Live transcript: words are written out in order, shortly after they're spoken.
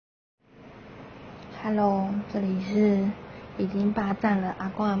Hello，这里是已经霸占了阿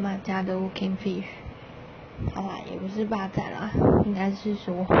公阿嬷家的 Working Fish。好啦，也不是霸占啦，应该是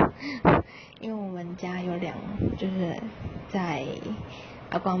说，因为我们家有就是在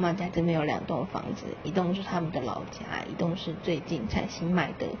阿公阿嬷家这边有2栋房子，一栋是他们的老家，一栋是最近才新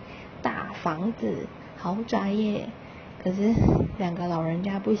买的大房子，豪宅耶。可是2个老人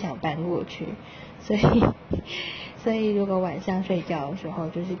家不想搬过去，所以如果晚上睡觉的时候，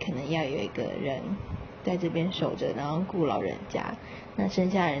就是可能要有一个人在这边守着，然后顾老人家，那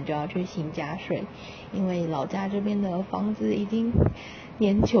剩下人就要去新家睡，因为老家这边的房子已经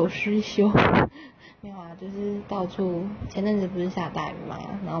年久失修。没有啊，就是到处前阵子不是下大雨嘛，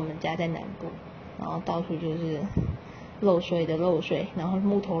然后我们家在南部，然后到处就是漏水，然后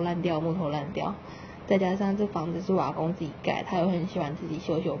木头烂掉，再加上这房子是我阿公自己盖，他又很喜欢自己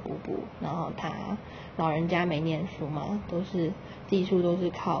修补，然后他老人家没念书嘛，技术都是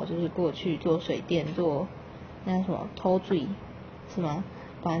靠就是过去做水电，做那什么偷水是吗？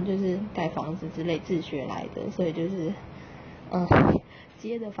反正就是盖房子之类自学来的，所以就是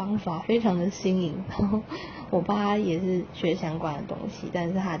接的方法非常的新颖。然后我爸也是学相关的东西，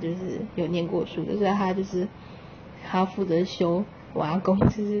但是他就是有念过书的，所以他负责修我阿公就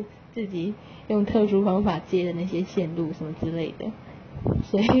是自己用特殊方法接的那些线路什么之类的，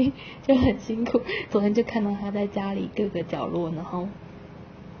所以就很辛苦。昨天就看到他在家里各个角落，然后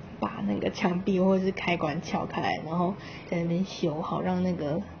把那个墙壁或者是开关撬开来，然后在那边修好，让那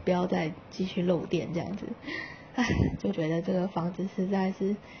个不要再继续漏电这样子。就觉得这个房子实在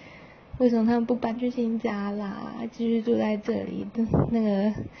是，为什么他们不搬去新家啦？继续住在这里，那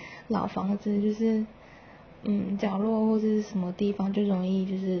个老房子就是角落或者是什么地方就容易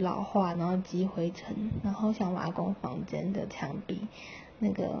就是老化，然后积灰尘，然后像我阿公房间的墙壁，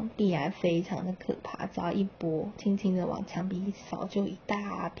那个壁癌非常的可怕，只要一拨，轻轻的往墙壁一扫，就一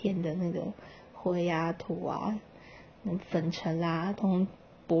大片的那个灰啊、土啊、粉尘啊，通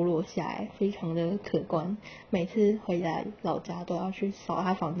剥落下来，非常的可观。每次回来老家都要去扫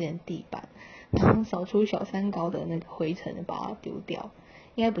他房间的地板，然后扫出小山高的那个灰尘，把它丢掉。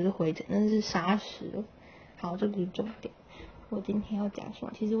应该不是灰尘，那是沙石。好，这不是重点。我今天要讲什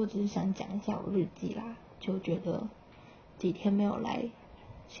么？其实我只是想讲一下我日记啦，就觉得几天没有来，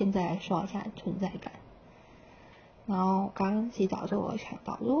现在来刷一下存在感。然后刚刚洗澡的时候，我想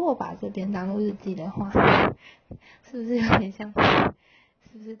到，如果我把这边当日记的话，是不是有点像？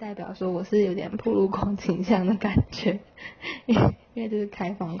是不是代表说我是有点暴露狂倾向的感觉？因为这是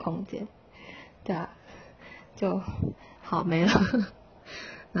开放空间，对啊，就好没了。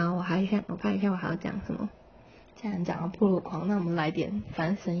然后我看一下我还要讲什么。既然讲到暴露狂，那我们来点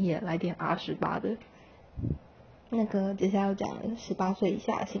反深夜，来点 R18的。那个接下来要讲的18岁以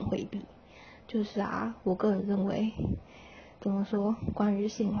下请回避。就是我个人认为，怎么说，关于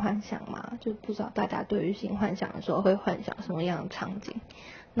性幻想嘛，就不知道大家对于性幻想的时候会幻想什么样的场景。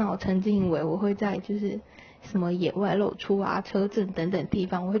那我曾经以为我会在就是什么野外露出车震等等地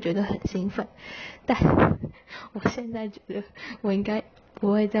方，我会觉得很兴奋，但我现在觉得我应该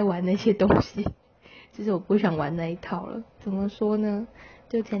不会再玩那些东西，就是我不想玩那一套了。怎么说呢，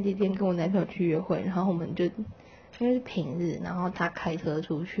就前几天跟我男朋友去约会，然后我们就因为是平日，然后他开车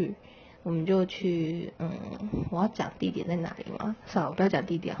出去，我们就去我要讲地点在哪里吗？算了，我不要讲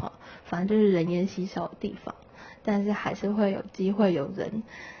地点好，反正就是人烟稀少的地方，但是还是会有机会有人。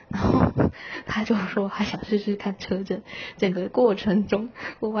然后他就说他想试试看车震，整个过程中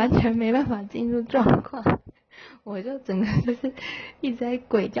我完全没办法进入状况，我就整个就是一直在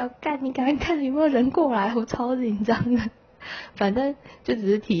鬼叫，干你赶快看有没有人过来，我超紧张的。反正就只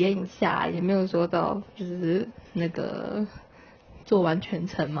是体验一下，也没有说到就是那个做完全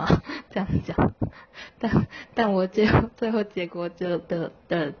程嘛，这样讲。但我最后结果就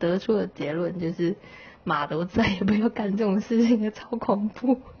得出的结论就是，妈的，我再也不要干这种事情了，超恐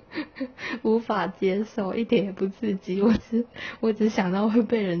怖，无法接受，一点也不刺激。我只想到会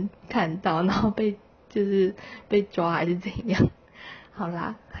被人看到，然后被抓还是怎样。好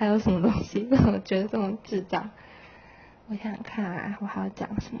啦，还有什么东西让我觉得这种智障？我想想看我还要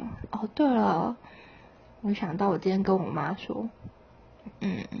讲什么？哦，对了，我想到我今天跟我妈说，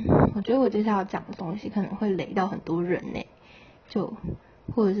我觉得我接下来要讲的东西可能会雷到很多人呢，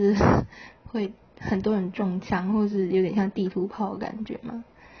或者是会很多人中枪，或是有点像地图炮的感觉嘛。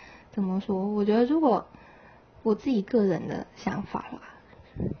怎么说？我觉得如果我自己个人的想法啦，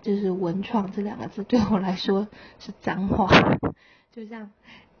就是文创这2个字对我来说是脏话，就像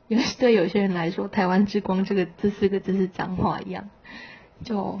对有些人来说台湾之光这4个字是脏话一样。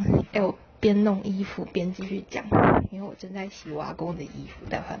我边弄衣服边继续讲，因为我正在洗我阿公的衣服，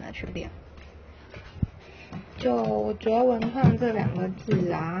待会拿去晾。就我觉得文创这2个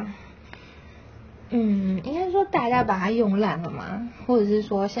字应该说大家把它用烂了嘛，或者是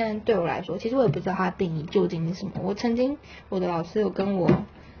说现在对我来说，其实我也不知道它的定义究竟是什么。我的老师有跟我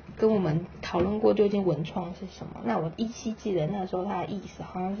们讨论过究竟文创是什么。那我依稀记得那时候它的意思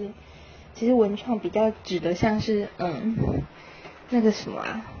好像是，其实文创比较指的像是那个什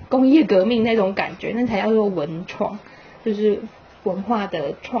么工业革命那种感觉，那才叫做文创，就是文化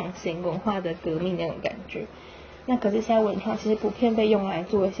的创新、文化的革命那种感觉。那可是现在文创其实普遍被用来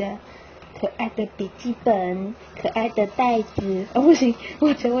做一些可爱的笔记本、可爱的袋子。不行，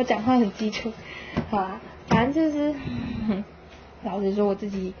我觉得我讲话很基础。好啊，反正就是老实说我自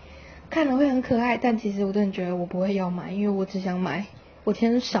己看了会很可爱，但其实我真的觉得我不会要买，因为我只想买，我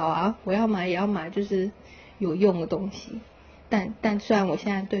钱少啊，我要买也要买就是有用的东西。但虽然我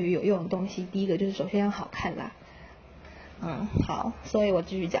现在对于有用的东西，第一个就是首先要好看啦。好，所以我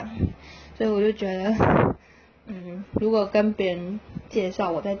继续讲。所以我就觉得如果跟别人介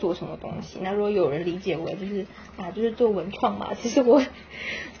绍我在做什么东西，那如果有人理解我就是做文创嘛，其实我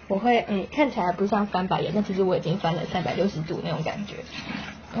会看起来不像翻白眼，但其实我已经翻了360度那种感觉。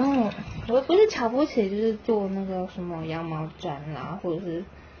我不是瞧不起，就是做那个什么羊毛毡啦，或者是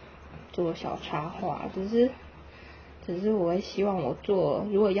做小插画，只是我会希望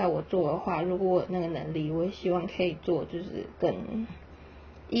如果要我做的话，如果我有那个能力，我会希望可以做就是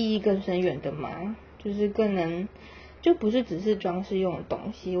意义更深远的嘛，就是更能就不是只是装饰用的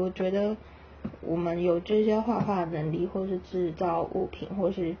东西。我觉得我们有这些画画能力，或是制造物品，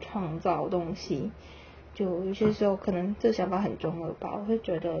或是创造东西，就有些时候可能这想法很中二吧，我会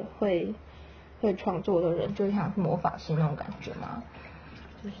觉得会创作的人就像魔法师那种感觉嘛，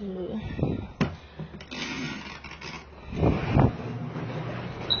就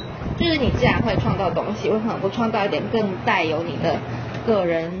是你既然会创造东西，为什么不创造一点更带有你的个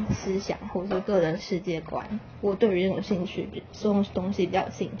人思想或者是个人世界观？我对于这种东西比较有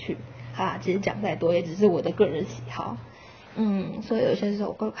兴趣。好啦，其实讲再多也只是我的个人喜好。所以有些时候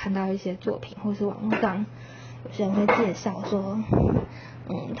我会看到一些作品，或是网络上有些人会介绍说，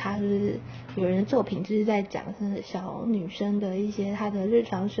他是有人的作品就是在讲是小女生的一些她的日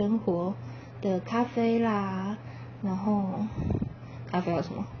常生活的咖啡啦，然后咖啡有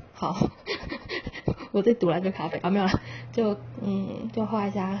什么？好，我在读那个咖啡没有啦，就画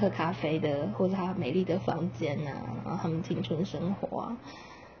一下喝咖啡的，或者他美丽的房间啊，然后他们青春生活啊。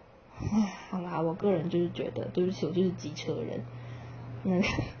好啦，我个人就是觉得，对不起，我就是机车人。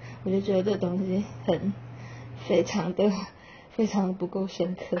我就觉得这东西非常的不够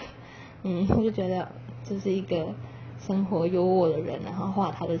深刻。我就觉得就是一个生活优渥的人，然后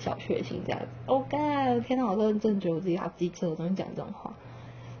画他的小确幸这样子。天哪，我真的觉得我自己好机车，我怎么讲这种话？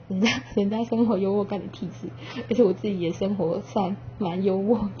人家生活优渥干你屁事，而且我自己也生活算蛮优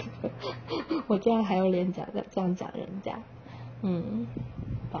渥的，我竟然还有脸这样讲人家。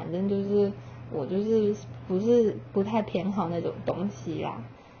反正就是我就是不太偏好那种东西啦。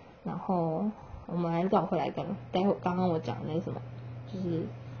然后我们来找回来待会刚刚我讲那个什么，就是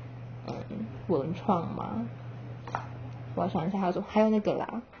文创嘛。我要想一下还有那个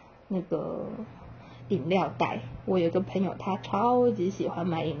啦，那个饮料袋。我有个朋友他超级喜欢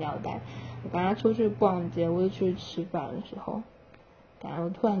买饮料袋，我跟他出去逛街或者去吃饭的时候，我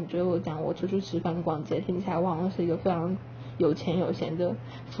突然觉得我出去吃饭逛街听起来我好像是一个非常有闲的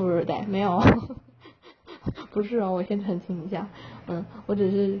富二代，没有不是我先澄清一下，我只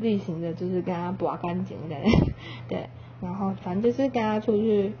是例行的就是跟他拔干净的对，然后反正就是跟他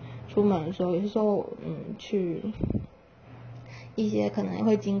出门的时候，有些时候去一些可能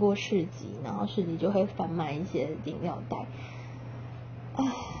会经过市集，然后市集就会贩卖一些饮料袋。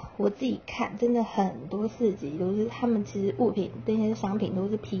我自己看真的很多市集都是他们其实物品那些商品都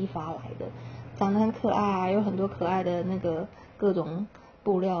是批发来的，长得很可爱啊，有很多可爱的那个各种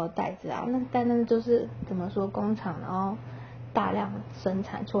布料袋子啊，但那就是怎么说工厂然后大量生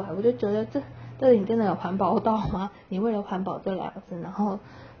产出来，我就觉得这里真的有环保到吗？你为了环保这两个字，然后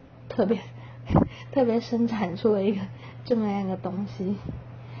特别生产出了一个这么样的东西。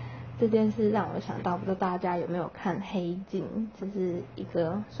这件事让我想到，不知道大家有没有看《黑镜》，这是一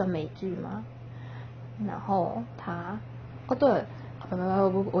个算美剧吗？然后对，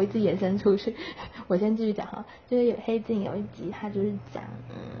我一直延伸出去，我先继续讲哈。就是《黑镜》有一集，他就是讲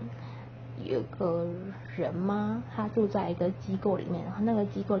有个人嘛，他住在一个机构里面，然后那个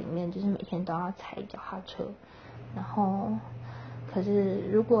机构里面就是每天都要踩脚踏车，然后可是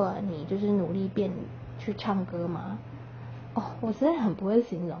如果你就是努力去唱歌嘛。我实在很不会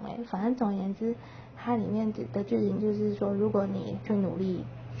形容反正总而言之，它里面的剧情就是说，如果你去努力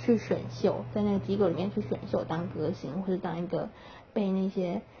去选秀，在那个机构里面去选秀当歌星，或是当一个被那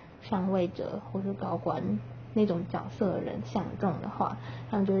些上位者或是高官那种角色的人相中的话，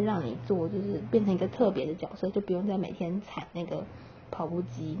他们就会让你做，就是变成一个特别的角色，就不用再每天踩那个跑步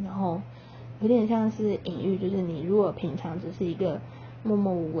机，然后有点像是隐喻，就是你如果平常只是一个默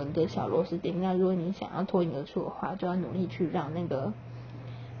默无闻的小螺丝钉，那如果你想要脱颖而出的话，就要努力去让那个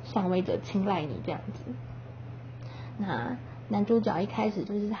上位者青睐你这样子。那男主角一开始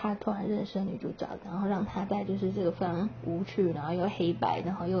就是他突然认识了女主角，然后让他在就是这个非常无趣，然后又黑白，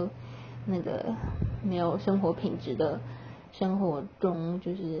然后又那个没有生活品质的生活中，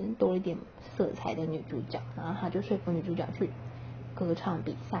就是多一点色彩的女主角，然后他就说服女主角去歌唱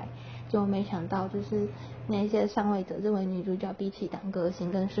比赛，结果没想到就是那些上位者认为女主角比起当歌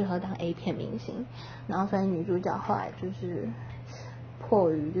星更适合当 A 片明星，然后所以女主角后来就是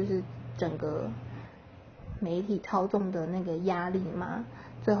迫于就是整个媒体操纵的那个压力嘛，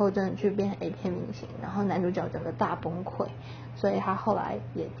最后真的去变成 A 片明星，然后男主角整个大崩溃，所以他后来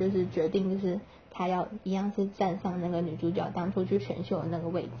也就是决定，就是他要一样是站上那个女主角当初去选秀的那个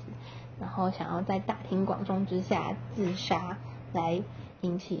位置，然后想要在大庭广众之下自杀，来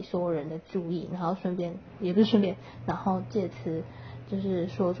引起所有人的注意，然后顺便也不是顺便，然后借此就是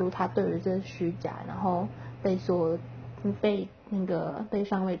说出他对于这虚假，然后被那个被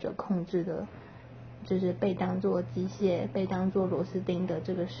上位者控制的，就是被当作机械、被当作螺丝钉的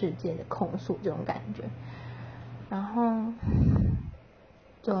这个世界的控诉这种感觉。然后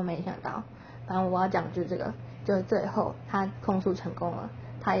就没想到，反正我要讲就是这个，就最后他控诉成功了，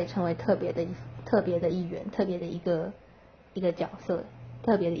他也成为特别的一员，特别的一个角色，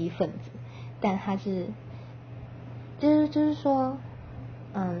特别的一份子。但他是就是说，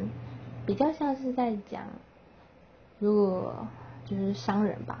比较像是在讲，如果就是商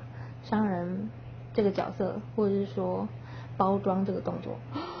人吧，商人这个角色，或者是说包装这个动作。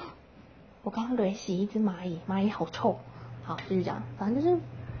我刚刚给洗一只蚂蚁，蚂蚁好臭。好，继续讲，反正就是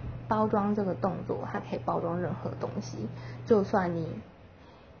包装这个动作，它可以包装任何东西，就算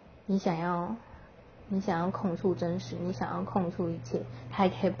你想要控诉真实，你想要控诉一切，它还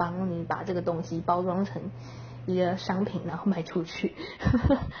可以帮你把这个东西包装成一个商品，然后卖出去。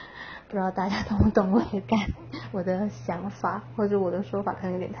不知道大家懂不懂我的想法，或者我的说法可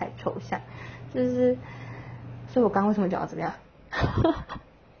能有点太抽象，就是，所以我刚为什么讲到这边啊？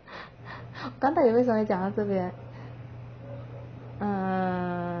我刚到底为什么会讲到这边？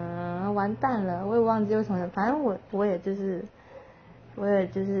完蛋了，我也忘记为什么。反正我也就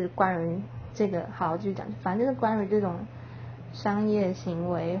是关于这个，好继续讲，反正就是关于这种商业行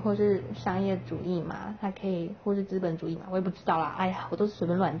为或是商业主义嘛，它可以或是资本主义嘛，我也不知道啦。哎呀，我都是随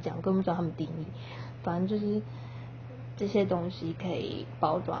便乱讲，根本不知道他们定义。反正就是这些东西可以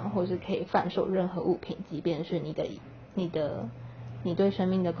包装，或是可以贩售任何物品，即便是你对生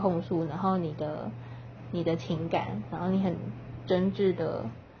命的控诉，然后你的情感，然后你很真挚的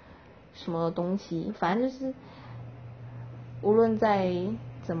什么东西，反正就是无论在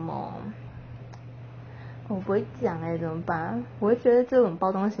怎么，我不会讲怎么办？我会觉得这种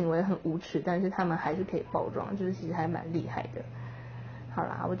包装行为很无耻，但是他们还是可以包装，就是其实还蛮厉害的。好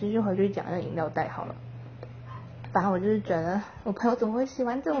啦，我继续回去讲那饮料袋好了。反正我就是觉得我朋友怎么会喜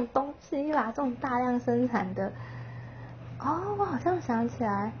欢这种东西啦，这种大量生产的。哦，我好像想起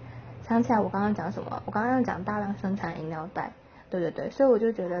来我刚刚讲什么？我刚刚讲大量生产饮料袋，对，所以我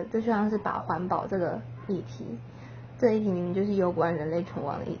就觉得这就像是把环保这个议题，这一题明明就是有关人类存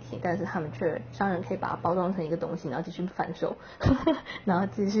亡的议题，但是商人可以把它包装成一个东西，然后继续贩售，然后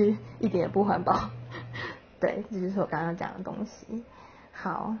继续一点也不环保。对，这就是我刚刚讲的东西。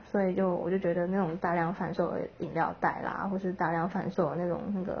好，所以我就觉得那种大量贩售的饮料袋啦，或是大量贩售的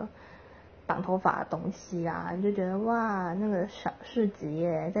那个绑头发的东西啦，你就觉得哇，那个小市集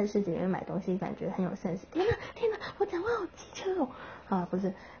耶，在市集里面买东西感觉很有 sense。天哪，我讲话好机车哦。啊，不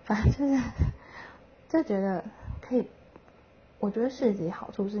是，反正就觉得可以。我觉得市集好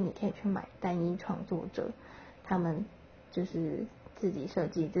处是你可以去买单一创作者他们就是自己设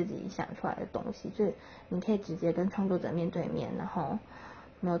计自己想出来的东西，所以你可以直接跟创作者面对面，然后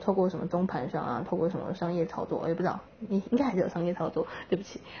没有透过什么中盘商啊，透过什么商业操作，我也不知道，你应该还是有商业操作，对不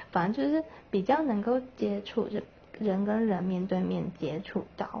起，反正就是比较能够接触人跟人面对面接触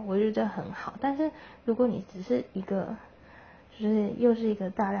到，我觉得这很好。但是如果你只是一个就是又是一个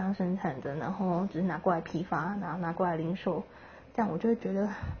大量生产的，然后只是拿过来批发，然后拿过来零售，这样我就会觉得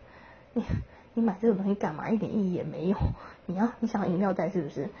你买这种东西干嘛？一点意义也没有。你想饮料袋是不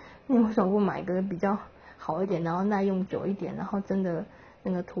是？你为什么不买一个比较好一点，然后耐用久一点，然后真的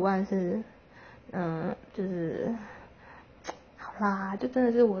那个图案是就是好啦，就真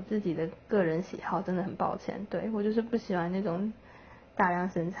的是我自己的个人喜好，真的很抱歉。对，我就是不喜欢那种大量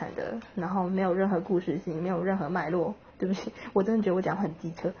生产的，然后没有任何故事性，没有任何脉络。对不起，我真的觉得我讲很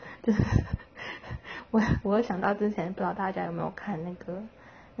机车，就是我想到之前不知道大家有没有看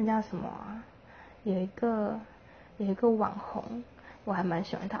那叫什么啊？有一个网红，我还蛮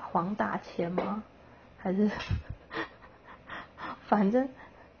喜欢他，黄大千吗？还是反正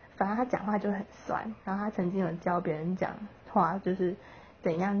他讲话就很酸，然后他曾经有教别人讲话，就是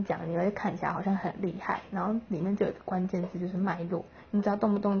怎样讲你会看起来好像很厉害，然后里面就有一个关键字就是脉络，你只要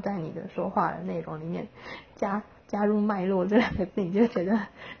动不动在你的说话的内容里面加入脉络这两个字，你就觉得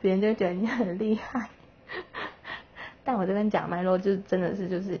别人就觉得你很厉害。但我这边讲脉络就真的是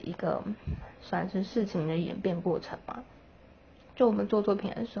就是一个算是事情的演变过程嘛。就我们做作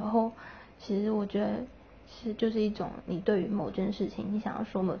品的时候，其实我觉得就是一种你对于某件事情，你想要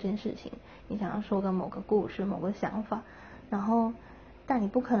说某件事情，你想要说个某个故事、某个想法，然后但你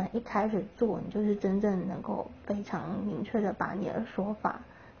不可能一开始做，你就是真正能够非常明确的把你的说法，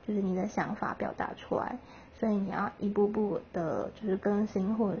就是你的想法表达出来，所以你要一步步的，就是更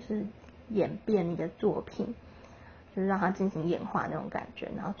新或者是演变你的作品，就是让它进行演化那种感觉，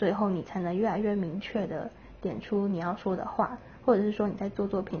然后最后你才能越来越明确的点出你要说的话，或者是说你在做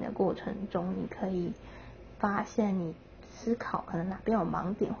作品的过程中，你可以发现你思考可能哪边有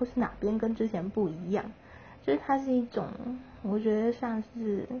盲点，或是哪边跟之前不一样，就是它是一种我觉得像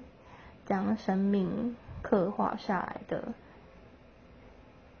是将生命刻画下来的，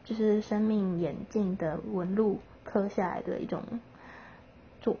就是生命演进的纹路刻下来的一种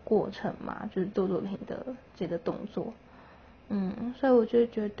做过程嘛，就是做作品的这个动作。所以我就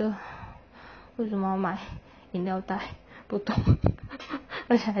觉得为什么要买饮料袋不懂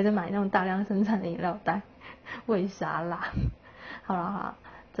而且还是买那种大量生产的饮料袋，为啥啦？好啦，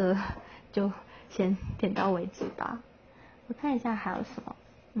这就先点到为止吧。我看一下还有什么。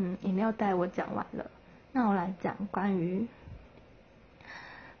饮料袋我讲完了，那我来讲关于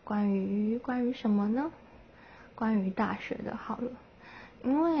什么呢？关于大学的好了，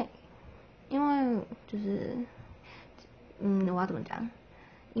因为就是我要怎么讲？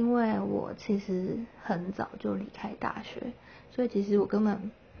因为我其实很早就离开大学，所以其实我根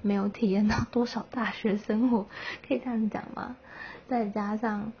本没有体验到多少大学生活，可以这样讲吗？再加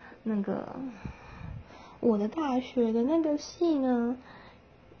上我的大学的那个系呢，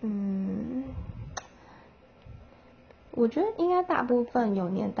我觉得应该大部分有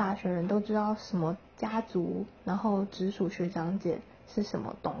念大学人都知道什么家族，然后直属学长姐是什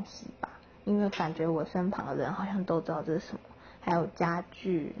么东西吧？因为感觉我身旁的人好像都知道这是什么，还有家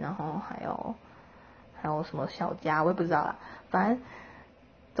具，然后还有什么小家，我也不知道啦。反正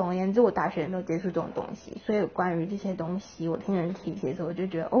总而言之，我大学没有接触这种东西，所以关于这些东西，我听人提起的时候，我就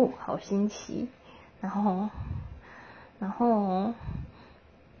觉得好新奇，然后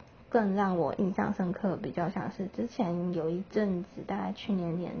更让我印象深刻，比较像是之前有一阵子，大概去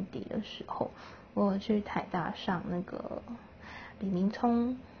年年底的时候，我有去台大上那个李明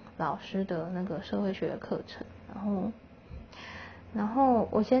聪老师的那个社会学的课程，然后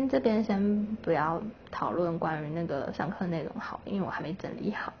我这边先不要讨论关于那个上课内容好，因为我还没整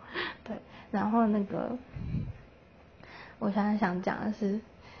理好，对，然后我现在想讲的是，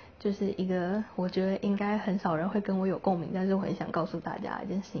就是一个我觉得应该很少人会跟我有共鸣，但是我很想告诉大家一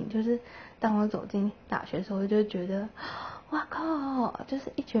件事情，就是当我走进大学的时候，就觉得哇靠，就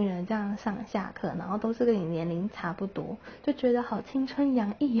是一群人这样上下课，然后都是跟你年龄差不多，就觉得好青春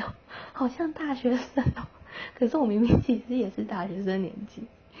洋溢哦，好像大学生哦，可是我明明其实也是大学生年纪。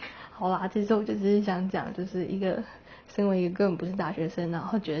好啦，其实我就只是想讲，就是身为一个根本不是大学生，然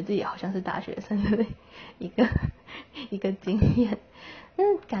后觉得自己好像是大学生的一个经验，但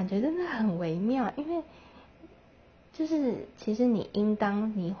是感觉真的很微妙，因为就是其实你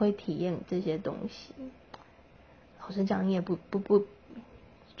会体验这些东西，老实讲你也不，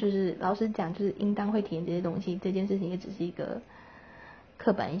就是老实讲就是应当会体验这些东西，这件事情也只是一个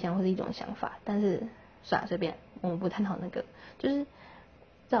刻板印象或是一种想法，但是算了随便，我们不探讨那个，就是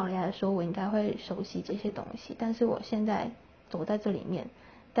照理来说我应该会熟悉这些东西，但是我现在走在这里面，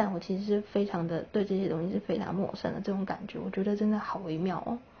但我其实是非常的对这些东西是非常陌生的，这种感觉我觉得真的好微妙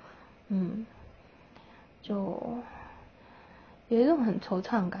哦。就有一种很惆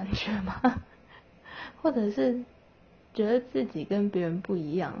怅的感觉嘛，或者是觉得自己跟别人不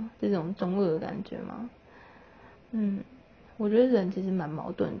一样，这种中二的感觉嘛。我觉得人其实蛮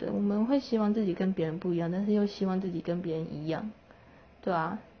矛盾的，我们会希望自己跟别人不一样，但是又希望自己跟别人一样，对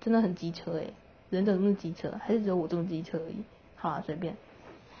啊，真的很机车欸，人怎么那么机车？还是只有我这么机车而已？好啦，随便。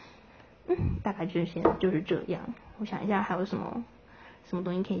大概就是这样。我想一下还有什么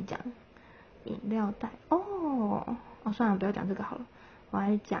东西可以讲。饮料袋算了，不要讲这个好了。我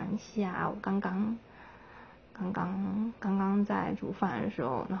来讲一下我刚刚在煮饭的时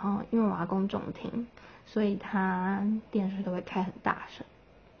候，然后因为我阿公重听，所以他电视都会开很大声，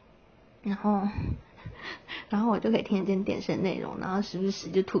然后然后我就可以听得见电视内容，然后时不时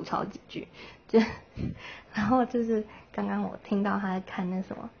就吐槽几句，然后就是刚刚我听到他在看那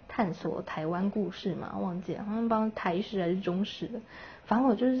什么探索台湾故事嘛，忘记了，好像不知道台视还是中视的，反正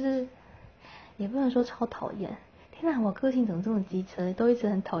我就是也不能说超讨厌。天哪，我个性怎么这么机车，都一直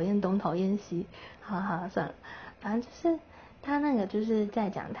很讨厌东讨厌西，好好算了，反正就是他那个就是在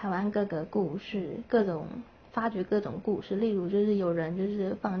讲台湾各个故事，发掘各种故事，例如就是有人就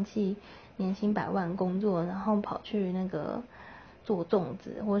是放弃年薪百万工作，然后跑去那个做粽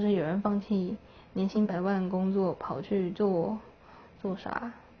子，或者是有人放弃年薪百万工作跑去做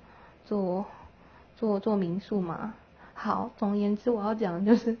啥，做民宿嘛。好，总而言之，我要讲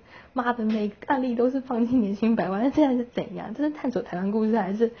的就是，妈的，每个案例都是放弃年薪百万，现在是怎样？这是探索台湾故事，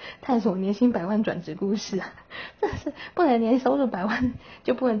还是探索年薪百万转职故事啊？真的是不能年收入百万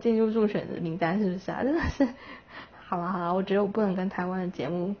就不能进入入选的名单，是不是啊？真的是，好啦，我觉得我不能跟台湾的节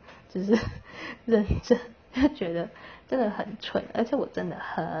目就是认真，就觉得真的很蠢，而且我真的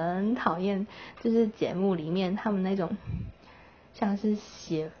很讨厌，就是节目里面他们那种像是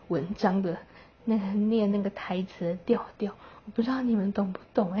写文章的。那个念那个台词的调调，我不知道你们懂不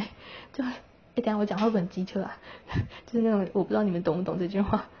懂就等一下我讲话会不会很机车啊？就是那种我不知道你们懂不懂这句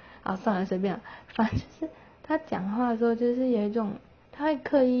话啊，算了随便了，反正就是他讲话的时候就是有一种他会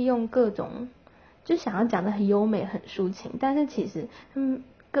刻意用各种就想要讲的很优美很抒情，但是其实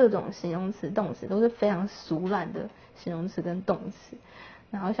各种形容词动词都是非常俗烂的形容词跟动词，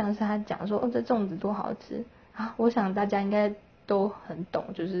然后像是他讲说这粽子多好吃啊，我想大家应该都很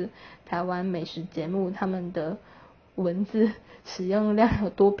懂，就是台湾美食节目他们的文字使用量有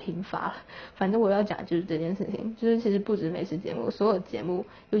多贫乏。反正我要讲的就是这件事情，就是其实不止美食节目，所有节目，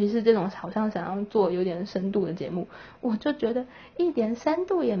尤其是这种好像想要做有点深度的节目，我就觉得一点深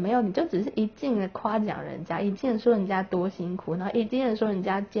度也没有，你就只是一劲的夸奖人家，一劲的说人家多辛苦，然后一劲的说人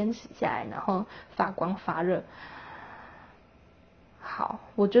家坚持下来，然后发光发热。好，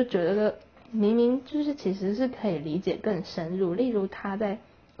我就觉得明明就是其实是可以理解更深入，例如他在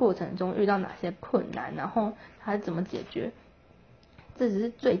过程中遇到哪些困难，然后他怎么解决，这只是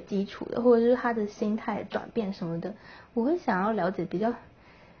最基础的，或者是他的心态转变什么的，我会想要了解比较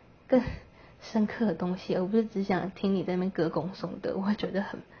更深刻的东西，而不是只想听你在那边歌功颂德，我会觉得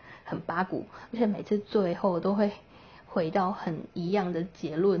很八股，而且每次最后都会回到很一样的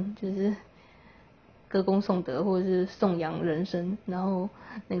结论，就是歌功颂德或者是颂扬人生，然后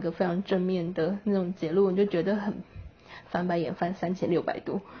那个非常正面的那种结论，我就觉得很翻白眼翻3600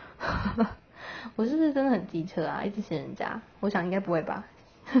度。我是不是真的很机车啊？一直嫌人家？我想应该不会吧。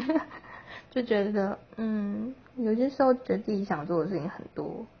就觉得有些时候觉得自己想做的事情很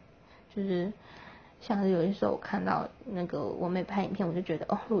多，就是像是有些时候我看到那个我妹拍影片，我就觉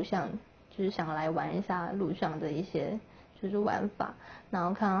得录像就是想来玩一下录像的一些就是玩法，然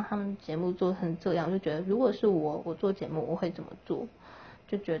后看到他们节目做成这样，就觉得如果是我做节目我会怎么做，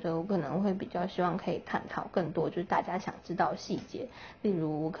就觉得我可能会比较希望可以探讨更多就是大家想知道的细节，例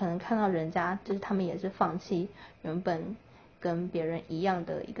如我可能看到人家就是他们也是放弃原本跟别人一样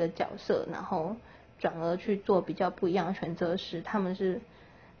的一个角色，然后转而去做比较不一样的选择时，他们是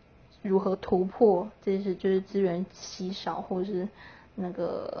如何突破这些就是资源稀少或是那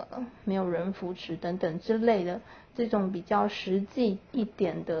个没有人扶持等等之类的这种比较实际一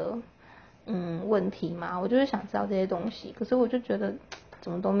点的问题嘛，我就是想知道这些东西，可是我就觉得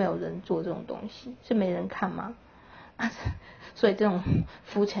怎么都没有人做这种东西，是没人看吗？所以这种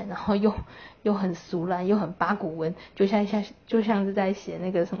肤浅，然后又很俗烂，又很八股文，就像是在写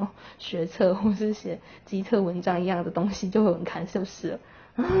那个什么学测或是写机测文章一样的东西，就会有人看，是不是？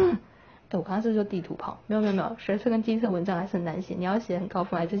我刚刚是不是说地图炮？没有，学测跟机测文章还是很难写，你要写很高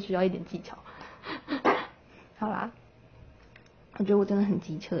分还是需要一点技巧。好啦，我觉得我真的很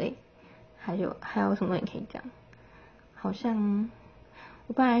机车还有什么也可以讲？好像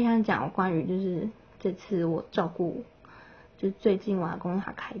我本来想讲关于就是这次我照顾，就是最近我阿公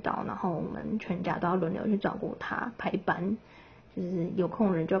他开刀，然后我们全家都要轮流去照顾他排班，就是有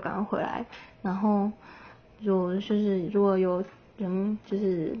空人就赶快回来，然后就是如果有人就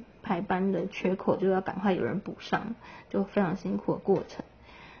是排班的缺口，就要赶快有人补上，就非常辛苦的过程。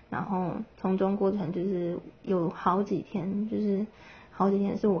然后从中过程就是有好几天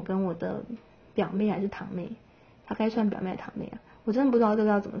是我跟我的表妹还是堂妹，她该算表妹还是堂妹啊？我真的不知道这个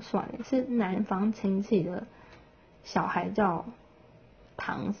要怎么算，是男方亲戚的小孩叫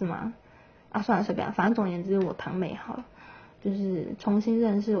堂是吗？算了随便，反正总而言之我堂妹好了，就是重新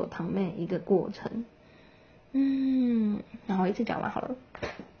认识我堂妹一个过程。然后一次讲完好了，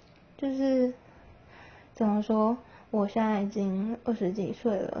就是怎么说，我现在已经20几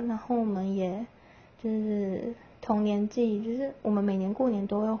岁了，然后我们也就是同年纪，就是我们每年过年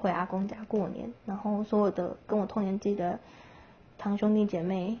都会回阿公家过年，然后所有的跟我同年纪的堂兄弟姐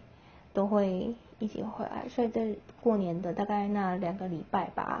妹都会一起回来，所以在过年的大概那2个礼拜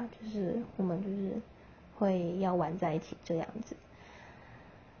吧，就是我们就是会要玩在一起这样子，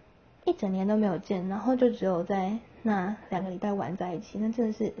一整年都没有见，然后就只有在那2个礼拜玩在一起，那真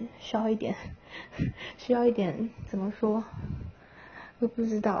的是需要一点怎么说，我不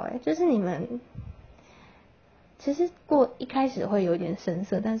知道就是你们其实一开始会有点生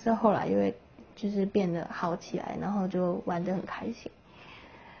涩，但是后来因为就是变得好起来，然后就玩得很开心。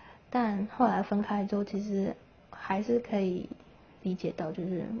但后来分开之后，其实还是可以理解到，就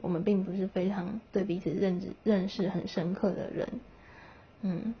是我们并不是非常对彼此认识很深刻的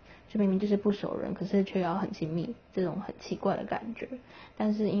人，就明明就是不熟人，可是却要很亲密，这种很奇怪的感觉。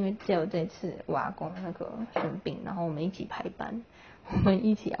但是因为只有这次我阿公那个生病，然后我们一起排班，我们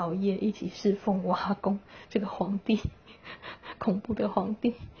一起熬夜，一起侍奉我阿公这个皇帝，恐怖的皇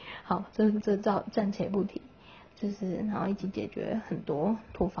帝。好，这暂且不提，就是然后一起解决很多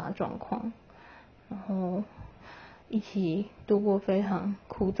突发状况，然后一起度过非常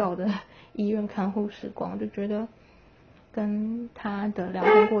枯燥的医院看护时光，就觉得跟他的聊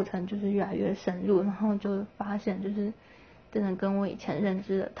天过程就是越来越深入，然后就发现就是真的跟我以前认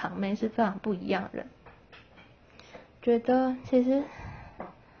知的堂妹是非常不一样的人。觉得其实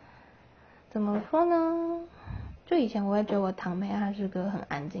怎么说呢，就以前我会觉得我堂妹她是个很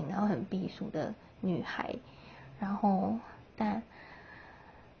安静然后很避暑的女孩，然后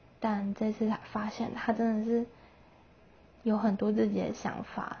但这次发现她真的是有很多自己的想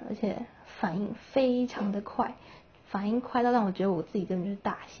法，而且反应非常的快，反应快到让我觉得我自己真的就是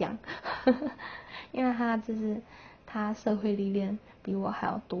大象因为她社会历练比我还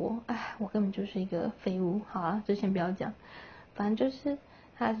要多，我根本就是一个废物。好啊，就先不要讲，反正就是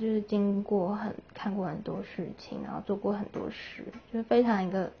她就是看过很多事情，然后做过很多事，就是非常一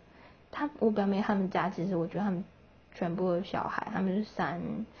个我表妹他们家，其实我觉得他们全部的小孩，他们是3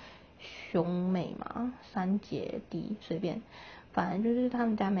兄妹嘛，3姐弟，随便，反正就是他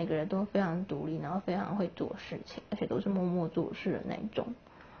们家每个人都非常独立，然后非常会做事情，而且都是默默做事的那种。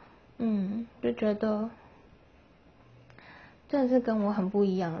就觉得真的是跟我很不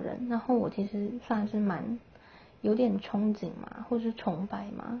一样的人，然后我其实算是有点憧憬嘛，或是崇拜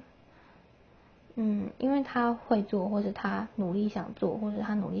嘛。因为他会做，或者他努力想做，或者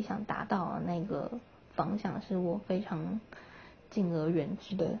他努力想达到的那个方向，是我非常敬而远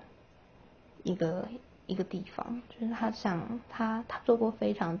之的一个地方。就是他做过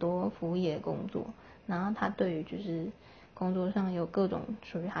非常多服务业工作，然后他对于就是工作上有各种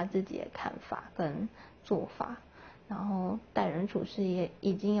属于他自己的看法跟做法，然后待人处事也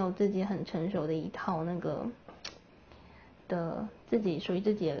已经有自己很成熟的一套那个属于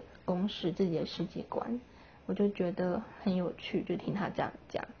自己的公式，自己的世界观，我就觉得很有趣，就听他这样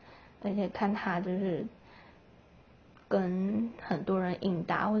讲，而且看他就是跟很多人应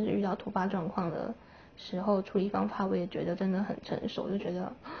答，或者遇到突发状况的时候处理方法，我也觉得真的很成熟，就觉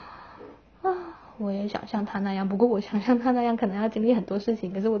得我也想像他那样，不过我想像他那样可能要经历很多事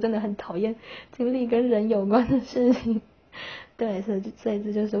情，可是我真的很讨厌经历跟人有关的事情。对，所以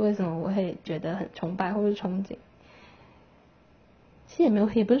这就是为什么我会觉得很崇拜或是憧憬。其实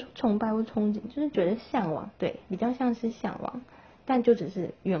也不是说崇拜或憧憬，就是觉得向往，对，比较像是向往，但就只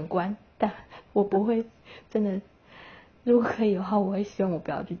是远观，但我不会真的，如果可以的话，我会希望我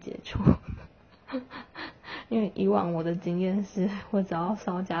不要去接触，因为以往我的经验是，我只要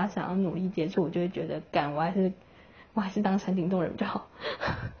稍加想要努力接触，我就会觉得我还是当山顶洞人比较好，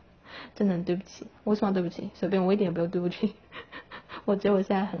真的很对不起，为什么要对不起？随便，我一点也不用对不起，我觉得我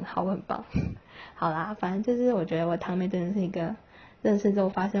现在很好，我很棒。好啦，反正就是我觉得我堂妹真的是一个。认识之后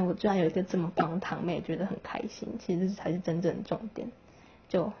发现我居然有一个这么棒的堂妹，觉得很开心，其实这才是真正的重点，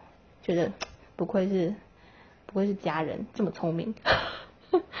就觉得不愧是家人，这么聪明。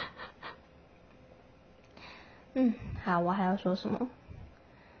好，我还要说什么？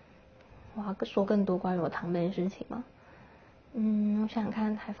我要说更多关于我堂妹的事情吗？我想想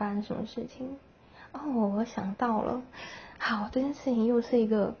看还发生什么事情。我想到了，好，这件事情又是一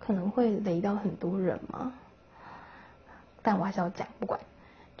个可能会雷到很多人嘛，但我还是要讲，不管。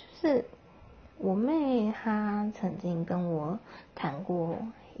就是我妹她曾经跟我谈过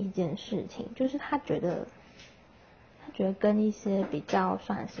一件事情，就是她觉得跟一些比较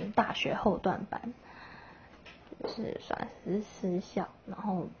算是大学后段班，就是算是私校，然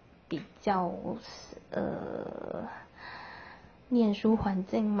后比较念书环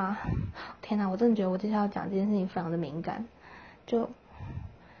境吗？天哪，我真的觉得我接下来要讲这件事情非常的敏感。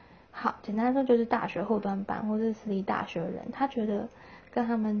好，简单来说就是大学后段班或者私立大学的人，他觉得跟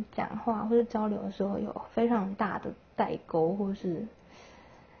他们讲话或者交流的时候有非常大的代沟，或是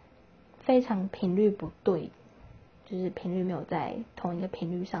非常频率不对，就是频率没有在同一个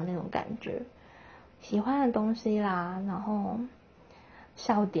频率上那种感觉。喜欢的东西啦，然后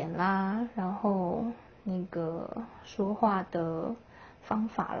笑点啦，然后那个说话的方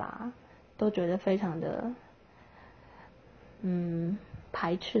法啦，都觉得非常的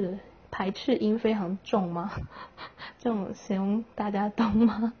排斥音非常重吗？这种形容大家懂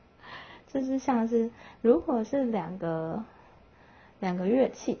吗？就是像是如果是两个乐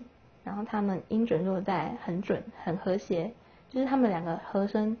器，然后他们音准落在很准很和谐，就是他们两个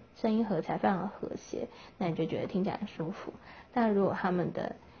声音合起来非常的和谐，那你就觉得听起来很舒服。但如果他们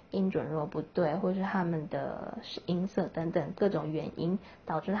的音准若不对，或是他们的音色等等各种原因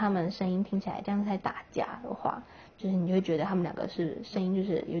导致他们声音听起来这样在打架的话，就是你会觉得他们两个是声音就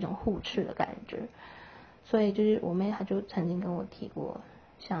是有一种互斥的感觉。所以就是我妹她就曾经跟我提过，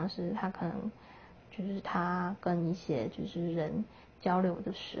像是她可能就是她跟一些就是人交流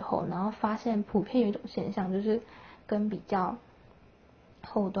的时候，然后发现普遍有一种现象，就是跟比较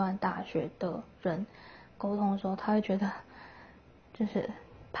后段大学的人沟通的时候，她会觉得就是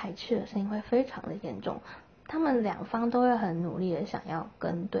排斥的声音会非常的严重。他们两方都会很努力的想要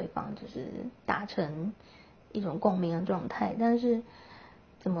跟对方就是达成一种共鸣的状态，但是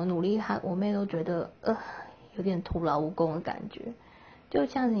怎么努力我妹都觉得有点徒劳无功的感觉。就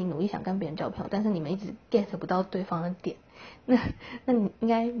像是你努力想跟别人交朋友，但是你们一直 get 不到对方的点，那你应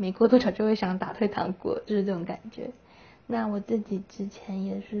该没过多久就会想打退堂鼓，就是这种感觉。那我自己之前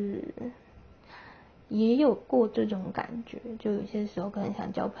也有过这种感觉，就有些时候可能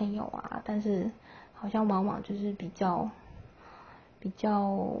想交朋友啊，但是好像往往就是比较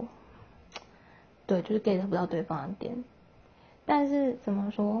对，就是 get 不到对方的点。但是怎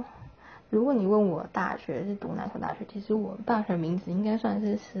么说，如果你问我大学是读哪所大学，其实我大学名字应该算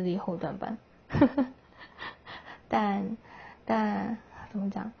是私立后段班但怎么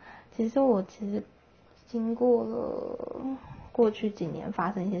讲，其实经过了过去几年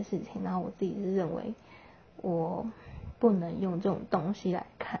发生一些事情，然后我自己是认为我不能用这种东西来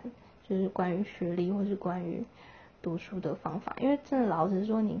看，就是关于学历或是关于读书的方法，因为真的老实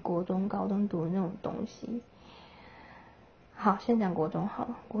说，你国中高中读的那种东西，好，先讲国中好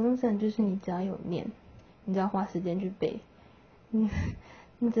了。国中真的就是你只要有念，你只要花时间去背，你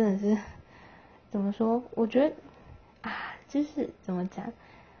真的是怎么说？我觉得就是怎么讲，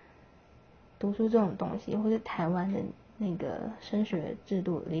读书这种东西，或者台湾的那个升学制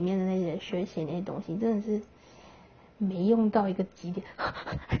度里面的那些学习那些东西，真的是没用到一个极点，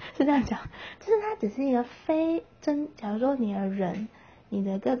是这样讲，就是它只是一个假如说你的人，你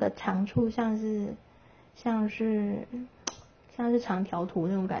的各个长处像是长条图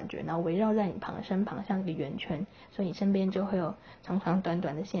那种感觉，然后围绕在你身旁像一个圆圈，所以你身边就会有长长短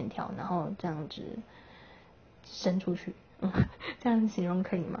短的线条，然后这样子伸出去，这样形容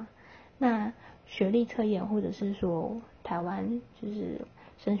可以吗？那学历测验或者是说台湾就是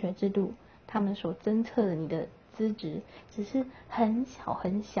升学制度，他们所侦测的你的资质，只是很小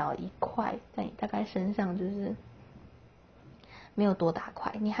很小一块，在你大概身上就是没有多大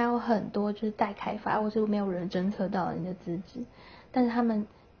块，你还有很多就是待开发或是没有人侦测到你的资质。但是他们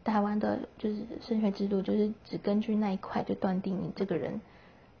台湾的就是升学制度，就是只根据那一块就断定你这个人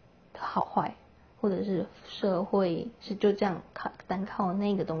的好坏，或者是社会是就这样单靠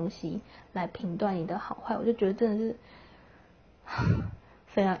那个东西来评断你的好坏。我就觉得真的是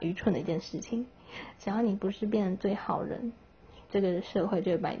非常愚蠢的一件事情。只要你不是变成最好人，这个社会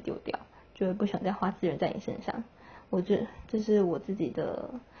就会把你丢掉，就会不想再花资源在你身上。我觉得这是我自己的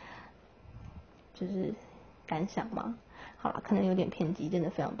就是感想嘛。好了，可能有点偏激，真的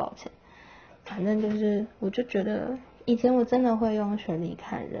非常抱歉。反正就是我就觉得以前我真的会用学历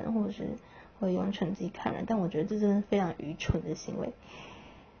看人，或者是会用成绩看人，但我觉得这真的非常愚蠢的行为。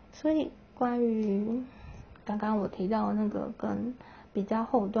所以关于刚刚我提到那个跟比较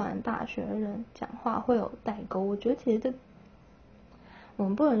后段大学的人讲话会有代沟，我觉得其实我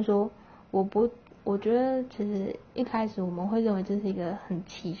们不能说我觉得其实一开始我们会认为这是一个很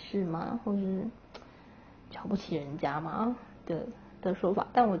歧视嘛，或是瞧不起人家嘛的说法，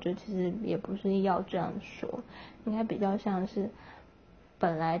但我觉得其实也不是要这样说，应该比较像是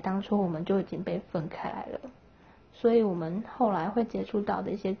本来当初我们就已经被分开来了，所以我们后来会接触到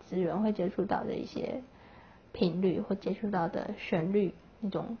的一些资源，会接触到的一些频率，或接触到的旋律，那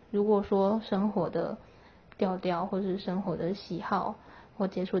种如果说生活的调调或是生活的喜好或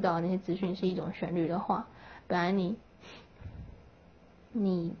接触到的那些资讯是一种旋律的话，本来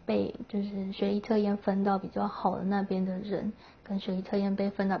你被就是学历测验分到比较好的那边的人，跟学历测验被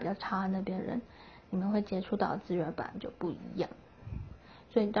分到比较差的那边的人，你们会接触到的资源本来就不一样。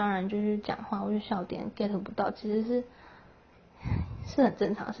所以当然就是讲话或者笑点 get 不到，其实是很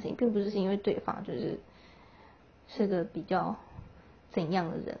正常的事情，并不是因为对方是个比较怎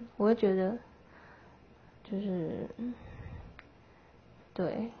样的人，我会觉得就是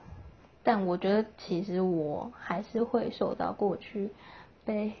对，但我觉得其实我还是会受到过去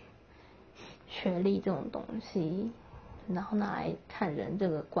被学历这种东西，然后拿来看人这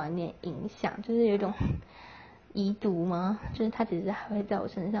个观念影响，就是有一种遗毒吗？就是它其实还会在我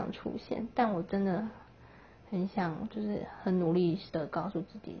身上出现，但我真的很想，就是很努力的告诉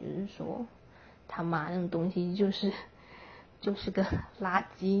自己，就是说他妈那种东西就是个垃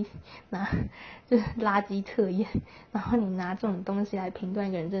圾，就是垃圾测验，然后你拿这种东西来评断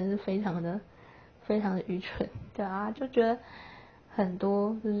一个人，真的是非常的愚蠢，对啊，就觉得很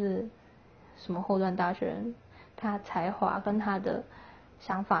多就是什么后段大学人，他才华跟他的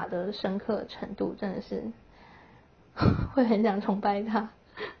想法的深刻程度，真的是会很想崇拜他。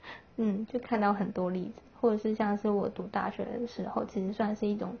就看到很多例子，或者是像是我读大学的时候，其实算是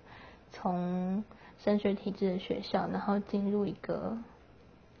一种从升学体制的学校，然后进入一个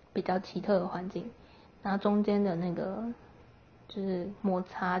比较奇特的环境，然后中间的那个就是摩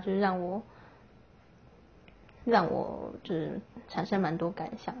擦，就是让我就是产生蛮多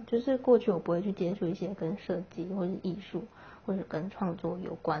感想，就是过去我不会去接触一些跟设计或者艺术或者跟创作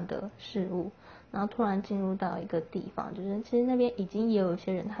有关的事物，然后突然进入到一个地方，就是其实那边已经也有一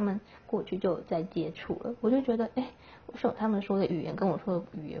些人他们过去就有在接触了，我就觉得为什么他们说的语言跟我说的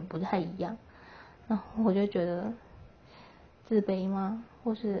语言不太一样，然后我就觉得自卑吗？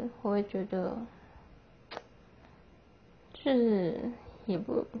或是我会觉得就是也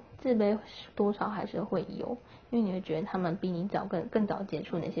不自卑，多少还是会有，因为你会觉得他们比你早更早接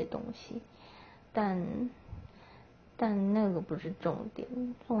触那些东西，但那个不是重点，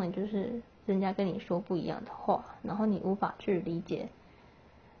重点就是人家跟你说不一样的话，然后你无法去理解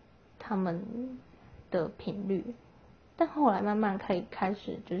他们的频率，但后来慢慢可以开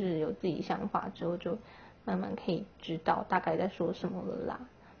始就是有自己想法之后，就慢慢可以知道大概在说什么了啦。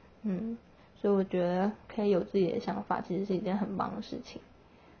所以我觉得可以有自己的想法，其实是一件很棒的事情。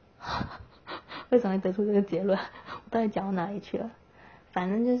为什么会得出这个结论？我到底讲到哪里去了？反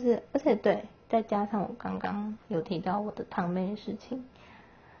正就是，而且对，再加上我刚刚有提到我的堂妹的事情，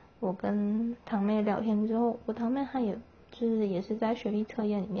我跟堂妹聊天之后，我堂妹她也是在学历测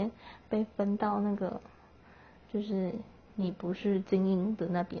验里面被分到那个，就是你不是精英的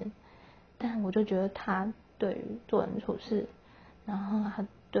那边，但我就觉得她对于做人处事，然后她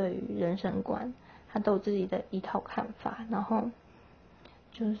对于人生观，她都有自己的一套看法，然后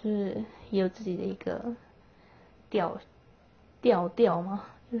就是也有自己的一个调嘛，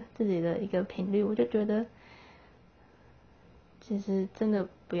就是自己的一个频率，我就觉得其实真的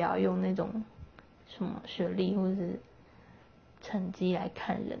不要用那种什么学历或者是成绩来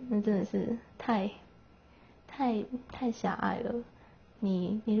看人，那真的是太狭隘了。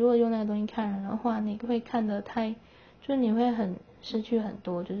你如果用那个东西看人的话，你会看得就是你会很失去很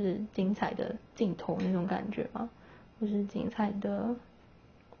多就是精彩的镜头那种感觉嘛，或是精彩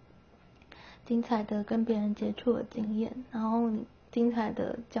的跟别人接触的经验，然后你精彩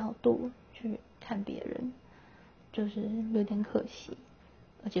的角度去看别人，就是有点可惜，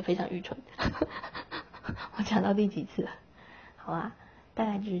而且非常愚蠢。我讲到第几次了？好啊，大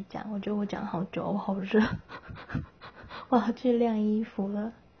概就是讲，我觉得我讲好久，我好热，我要去晾衣服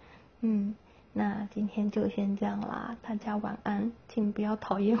了。那今天就先这样啦，大家晚安，请不要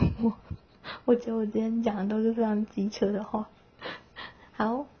讨厌我。我觉得我今天讲的都是非常机车的话。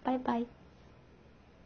好，拜拜。